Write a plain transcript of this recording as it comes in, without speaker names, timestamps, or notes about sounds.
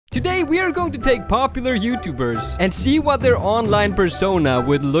Today we are going to take popular YouTubers and see what their online persona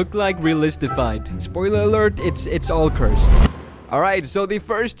would look like realistified. Spoiler alert, it's all cursed. Alright, so the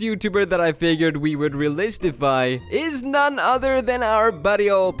first YouTuber that I figured we would realistify is none other than our buddy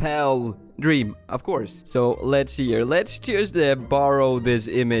old pal, Dream, of course. So let's see here. Let's just borrow this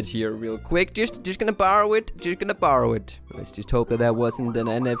image here real quick. Just gonna borrow it. Let's just hope that that wasn't an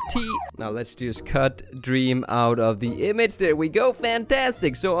NFT. Now let's just cut Dream out of the image. There we go.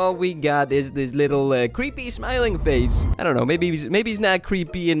 Fantastic. So all we got is this little creepy smiling face. I don't know. Maybe he's not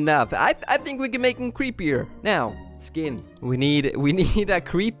creepy enough. I think we can make him creepier. Now, skin. We need a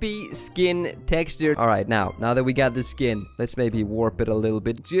creepy skin texture. All right, now that we got the skin, let's maybe warp it a little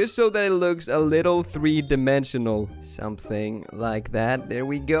bit just so that it looks a little three-dimensional. Something like that. There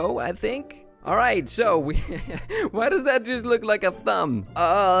we go, I think. All right, so why does that just look like a thumb?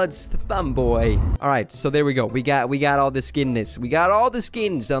 It's the thumb boy. All right, so there we go. We got all the skinness. We got all the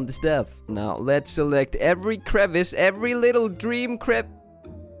skins on the stuff. Now let's select every crevice, every little dream crevice.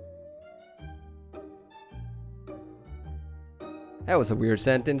 That was a weird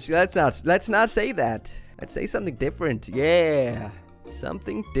sentence. Let's not say that. Let's say something different. Yeah,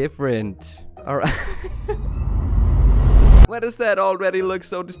 something different. All right. Why does that already look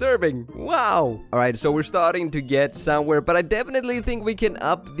so disturbing? Wow. All right, so we're starting to get somewhere, but I definitely think we can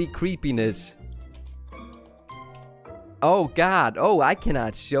up the creepiness. Oh God. Oh, I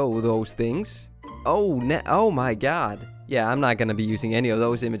cannot show those things. Oh my God. Yeah, I'm not gonna be using any of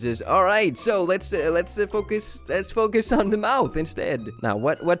those images. All right, so let's focus on the mouth instead. Now,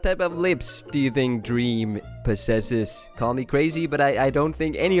 what type of lips do you think Dream possesses? Call me crazy, but I don't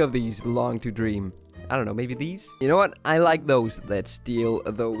think any of these belong to Dream. I don't know, maybe these? You know what? I like those. Let's steal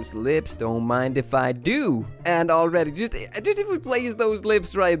those lips. Don't mind if I do. And already, just if we place those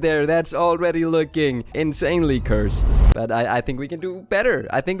lips right there, that's already looking insanely cursed. But I think we can do better.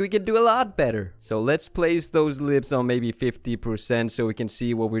 I think we can do a lot better. So let's place those lips on maybe 50% so we can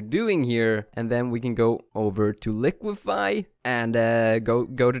see what we're doing here. And then we can go over to liquefy and go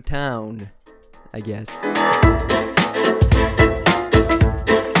to town, I guess.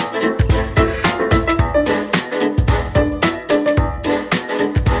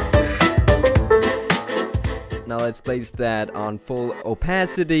 Now let's place that on full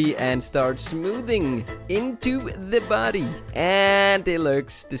opacity and start smoothing into the body. And it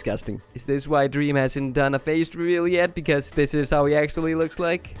looks disgusting. Is this why Dream hasn't done a face reveal yet? Because this is how he actually looks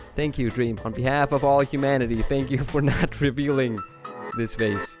like? Thank you, Dream. On behalf of all humanity, thank you for not revealing this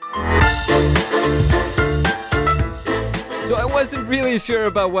face. So I wasn't really sure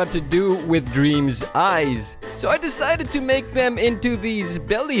about what to do with Dream's eyes. So I decided to make them into these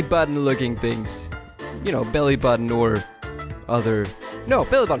belly button looking things. You know, belly button or other... No,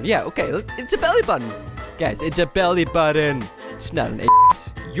 belly button. Yeah, okay. It's a belly button. Guys, it's a belly button. It's not an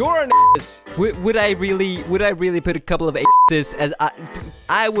ass. You're an ass. Would I really put a couple of asses as...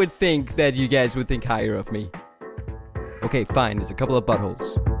 I would think that you guys would think higher of me. Okay, fine. It's a couple of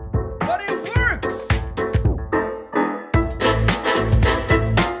buttholes. But it works!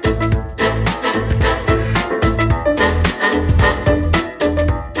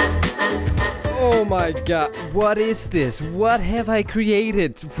 Oh my God, what is this? What have I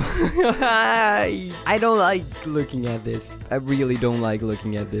created? I don't like looking at this. I really don't like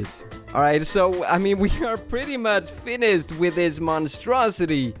looking at this. Alright, so, I mean, we are pretty much finished with this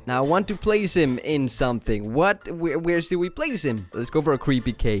monstrosity. Now, I want to place him in something. Where should we place him? Let's go for a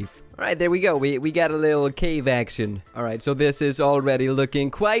creepy cave. Alright, there we go. We got a little cave action. Alright, so this is already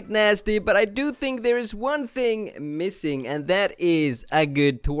looking quite nasty, but I do think there is one thing missing, and that is a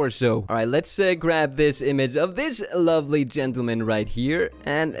good torso. Alright, let's grab this image of this lovely gentleman right here,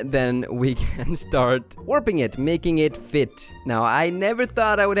 and then we can start warping it, making it fit. Now, I never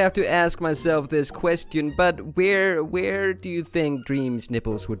thought I would have to ask myself this question, but where do you think Dream's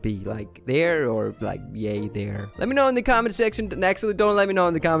nipples would be? Like there, or like yay there? Let me know in the comment section. Actually, don't let me know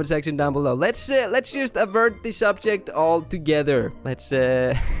in the comment section down below. Let's just avert the subject altogether. Let's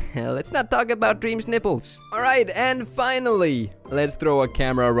not talk about Dream's nipples. All right, and finally, let's throw a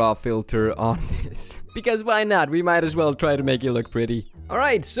camera raw filter on this. Because why not? We might as well try to make it look pretty. All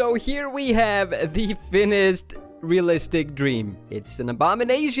right, so here we have the finished realistic Dream. It's an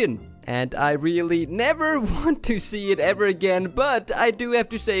abomination. And I really never want to see it ever again, but I do have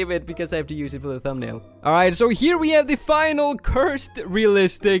to save it because I have to use it for the thumbnail. Alright, so here we have the final cursed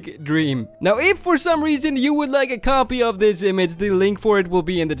realistic dream. Now, if for some reason you would like a copy of this image, the link for it will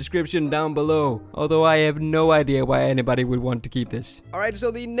be in the description down below. Although I have no idea why anybody would want to keep this. Alright, so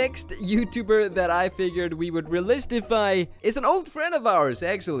the next YouTuber that I figured we would realistify is an old friend of ours,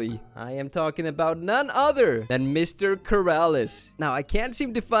 actually. I am talking about none other than Mr. Keralis. Now, I can't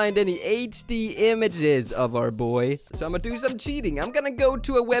seem to find any HD images of our boy, so I'm gonna do some cheating. I'm gonna go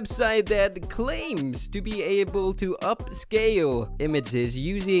to a website that claims to be able to upscale images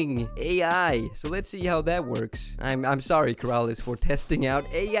using AI. So let's see how that works. I'm sorry, Keralis, for testing out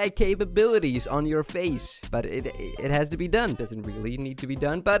AI capabilities on your face, but it has to be done. Doesn't really need to be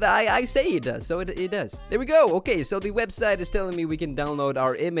done, but I say it does, so it does. There we go. Okay, so the website is telling me we can download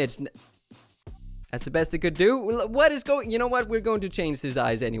our image. That's the best it could do. What is going... You know what? We're going to change his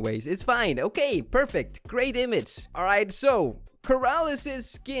eyes anyways. It's fine. Okay, perfect. Great image. Alright, so... Keralis'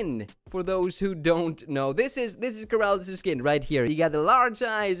 skin, for those who don't know. This is Keralis' skin right here. He got the large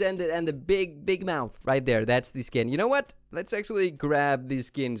eyes and the big mouth right there. That's the skin. You know what? Let's actually grab the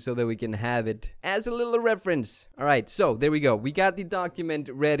skin so that we can have it as a little reference. Alright, so there we go. We got the document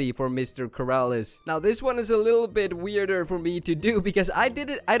ready for Mr. Keralis. Now, this one is a little bit weirder for me to do because I did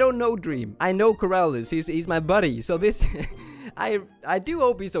it. I don't know Dream. I know Keralis. He's my buddy. So this... I do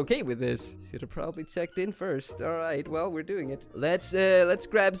hope he's okay with this. Should have probably checked in first. All right, well, we're doing it. Let's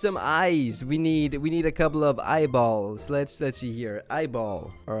grab some eyes. We need a couple of eyeballs. Let's see here.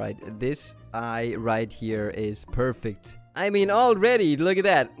 Eyeball. All right, this eye right here is perfect. I mean, already, look at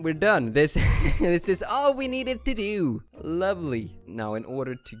that. We're done. This is all we needed to do. Lovely. Now, in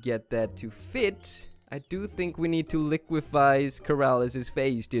order to get that to fit, I do think we need to liquefy Keralis'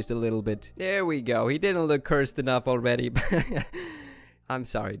 face just a little bit. There we go. He didn't look cursed enough already. I'm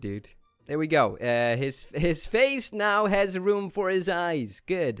sorry, dude. There we go. His face now has room for his eyes.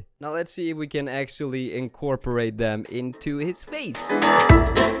 Good. Now let's see if we can actually incorporate them into his face.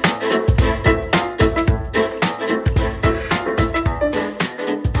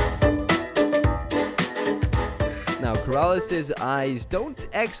 Keralis' eyes don't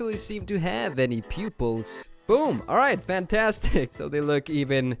actually seem to have any pupils. Boom! Alright, fantastic. So they look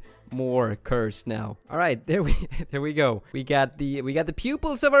even more cursed now. Alright, there we go. We got the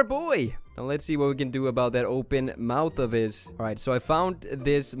pupils of our boy. Now let's see what we can do about that open mouth of his. Alright, so I found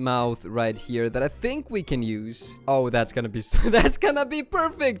this mouth right here that I think we can use. Oh, that's gonna be that's gonna be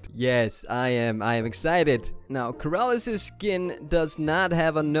perfect. Yes, I am excited. Now, Keralis' skin does not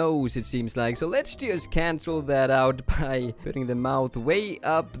have a nose, it seems like. So let's just cancel that out by putting the mouth way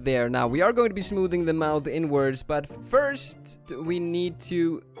up there. Now, we are going to be smoothing the mouth inwards, but first we need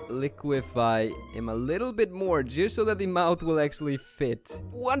to liquefy him a little bit more just so that the mouth will actually fit.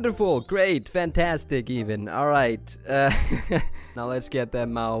 Wonderful, great, fantastic even. All right, now let's get that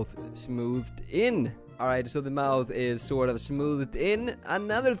mouth smoothed in. All right, so the mouth is sort of smoothed in.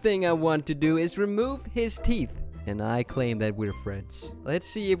 Another thing I want to do is remove his teeth. And I claim that we're friends. Let's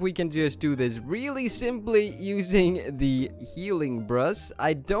see if we can just do this really simply using the healing brush.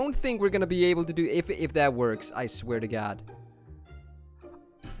 I don't think we're gonna be able to do if that works. I swear to God.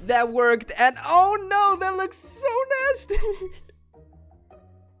 That worked, and oh no, that looks so nasty.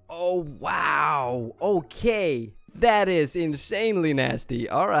 Oh, wow. Okay. That is insanely nasty.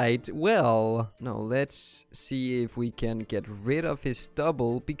 Alright, well, now let's see if we can get rid of his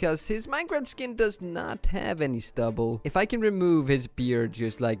stubble, because his Minecraft skin does not have any stubble. If I can remove his beard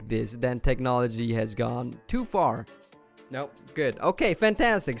just like this, then technology has gone too far. Nope, good. Okay,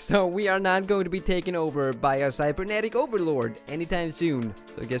 fantastic. So we are not going to be taken over by a cybernetic overlord anytime soon.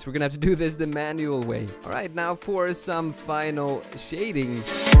 So I guess we're gonna have to do this the manual way. Alright, now for some final shading.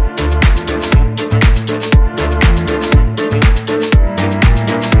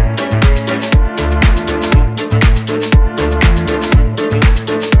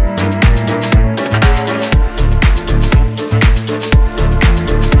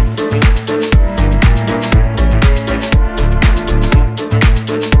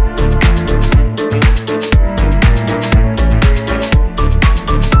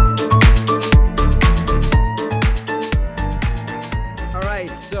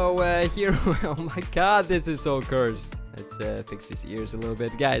 Here, oh my god, this is so cursed. Let's fix his ears a little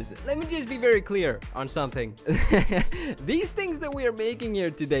bit. Guys, let me just be very clear on something. These things that we are making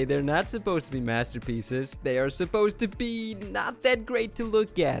here today, they're not supposed to be masterpieces. They are supposed to be not that great to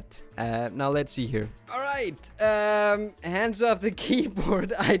look at. Now let's see here. Alright, hands off the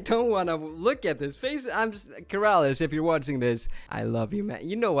keyboard. I don't want to look at this face. Keralis, if you're watching this, I love you, man.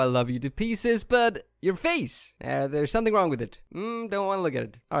 You know I love you to pieces, but Your face. There's something wrong with it. Don't want to look at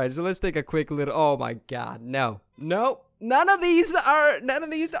it. All right, so let's take a quick little. Oh my God, no. None of these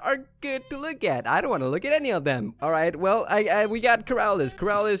are good to look at. I don't want to look at any of them. All right, well, we got Keralis.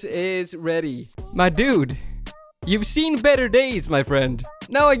 Keralis is ready. My dude, you've seen better days, my friend.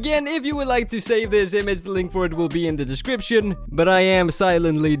 Now again, if you would like to save this image, the link for it will be in the description. But I am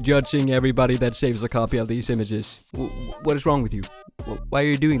silently judging everybody that saves a copy of these images. What is wrong with you? Why are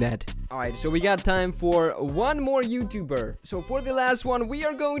you doing that? Alright, so we got time for one more YouTuber. So for the last one, we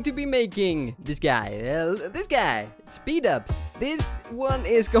are going to be making this guy. Speed ups. This one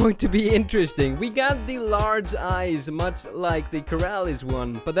is going to be interesting. We got the large eyes, much like the Keralis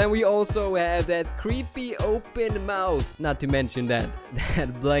one. But then we also have that creepy open mouth. Not to mention that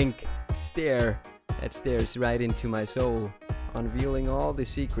blank stare that stares right into my soul, unveiling all the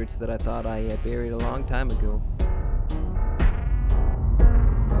secrets that I thought I had buried a long time ago.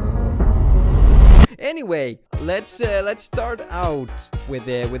 Anyway, let's start out with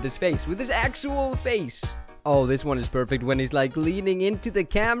his face, with his actual face. Oh, this one is perfect when he's like leaning into the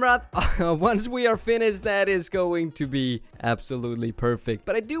camera. Once we are finished, that is going to be absolutely perfect.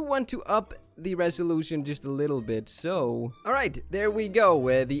 But I do want to up the resolution just a little bit, so all right, there we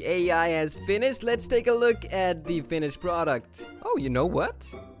go. The AI has finished. Let's take a look at the finished product. Oh, you know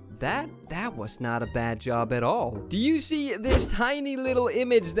what? That was not a bad job at all. Do you see this tiny little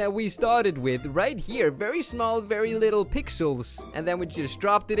image that we started with right here? Very small, very little pixels. And then we just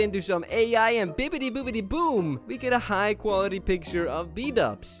dropped it into some AI and bibbidi boobidi boom, we get a high quality picture of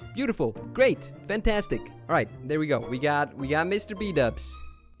B-dubs. Beautiful, great, fantastic. All right, there we go. We got Mr. B-dubs.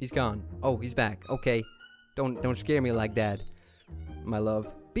 He's gone. Oh, he's back. Okay, don't scare me like that, my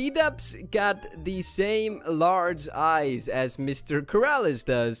love. B-dubs got the same large eyes as Mr. Keralis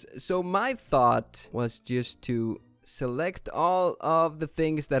does, so my thought was just to select all of the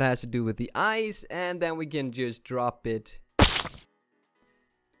things that has to do with the eyes, and then we can just drop it.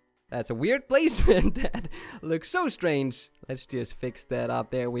 That's a weird placement. That looks so strange. Let's just fix that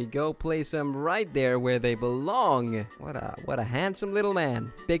up. There we go. Place them right there where they belong. What a handsome little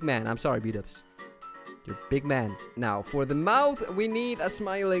man. Big man. I'm sorry, B-dubs. You're a big man. Now, for the mouth, we need a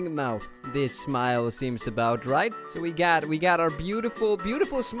smiling mouth. This smile seems about right. So we got our beautiful,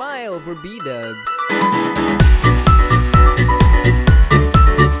 beautiful smile for B-dubs.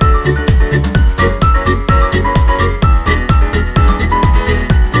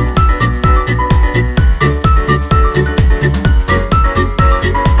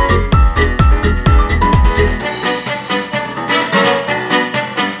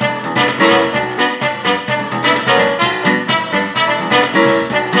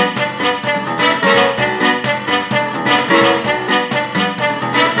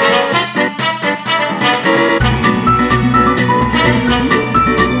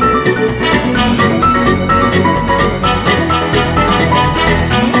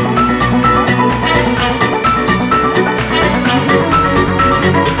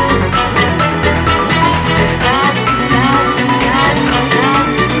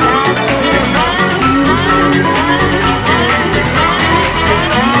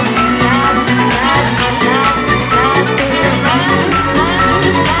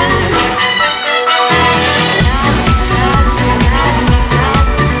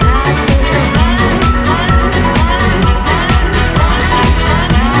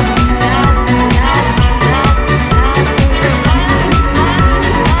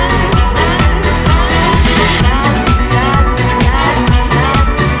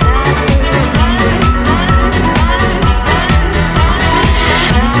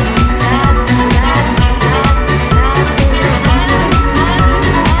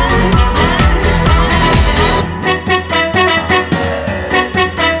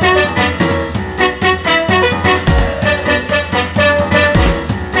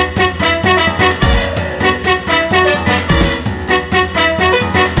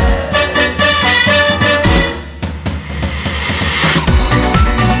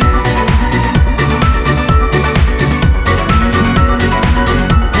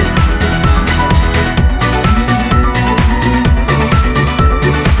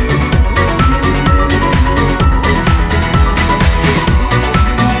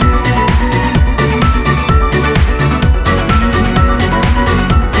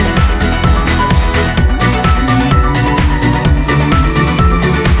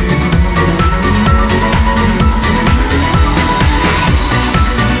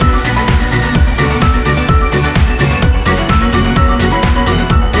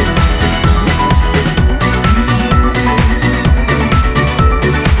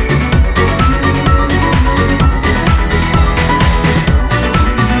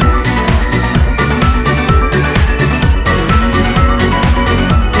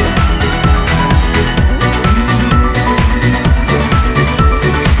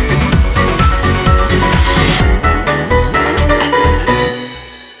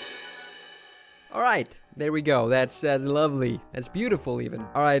 right, there we go. That's lovely. That's beautiful even.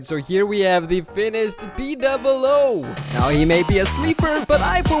 All right, so here we have the finished bdoubleo. Now he may be a sleeper, but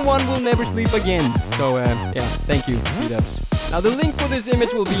I for one will never sleep again. So yeah, thank you, bdubs. Now the link for this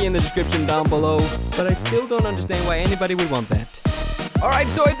image will be in the description down below, but I still don't understand why anybody would want that.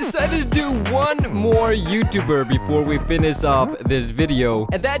 Alright, so I decided to do one more YouTuber before we finish off this video.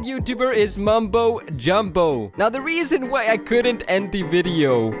 And that YouTuber is Mumbo Jumbo. Now the reason why I couldn't end the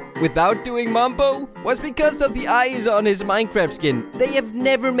video without doing Mumbo was because of the eyes on his Minecraft skin. They have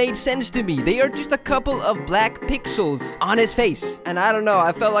never made sense to me. They are just a couple of black pixels on his face. And I don't know,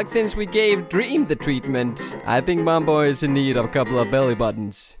 I felt like since we gave Dream the treatment, I think Mumbo is in need of a couple of belly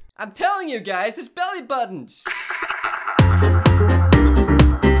buttons. I'm telling you guys, it's belly buttons!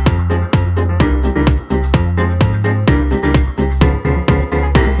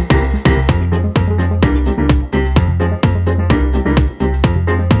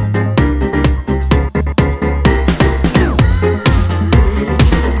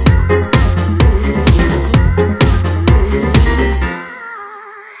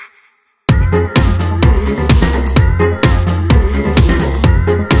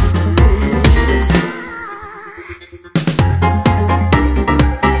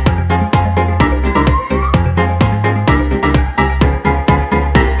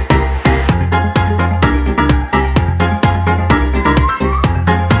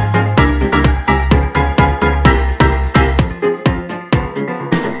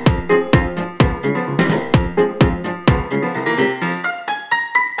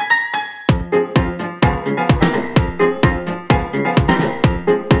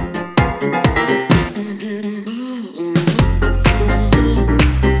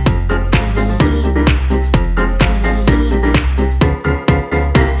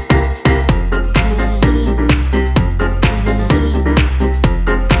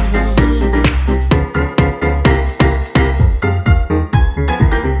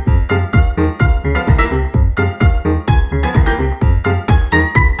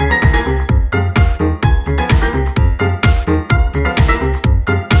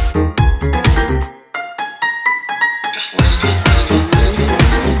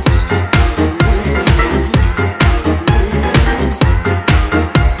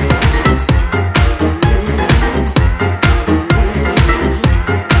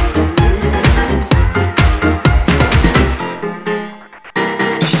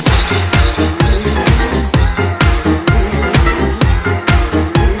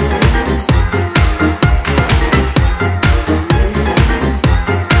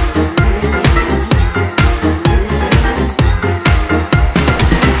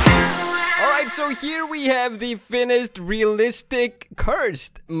 Here we have the finished, realistic,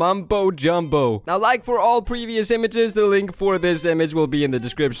 cursed Mumbo Jumbo. Now, like for all previous images, the link for this image will be in the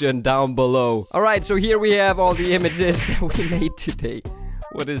description down below. Alright, so here we have all the images that we made today.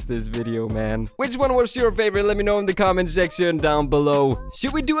 What is this video, man? Which one was your favorite? Let me know in the comment section down below.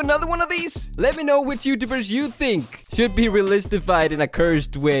 Should we do another one of these? Let me know which YouTubers you think should be realistified in a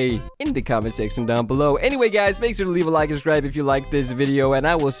cursed way in the comment section down below. Anyway, guys, make sure to leave a like and subscribe if you liked this video, and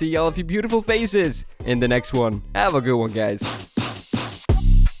I will see all of you beautiful faces in the next one. Have a good one, guys.